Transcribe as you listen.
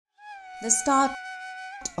The start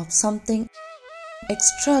of something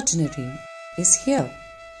extraordinary is here.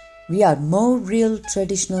 We are more real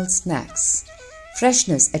traditional snacks.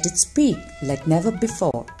 Freshness at its peak like never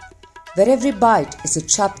before, where every bite is a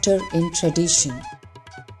chapter in tradition.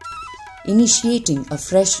 Initiating a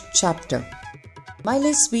fresh chapter.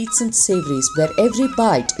 Myilai sweets and savories, where every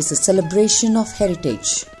bite is a celebration of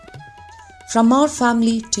heritage. From our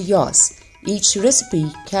family to yours, each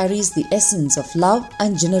recipe carries the essence of love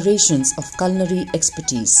and generations of culinary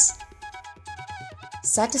expertise.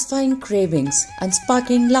 Satisfying cravings and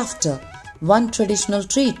sparking laughter, one traditional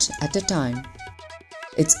treat at a time.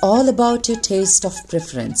 It's all about your taste of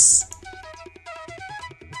preference.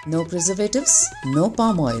 No preservatives, no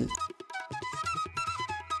palm oil.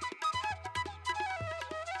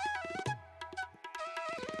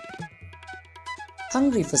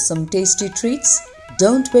 Hungry for some tasty treats?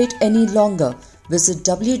 Don't wait any longer. Visit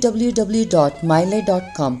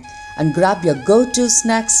www.myilai.com and grab your go-to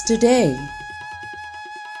snacks today.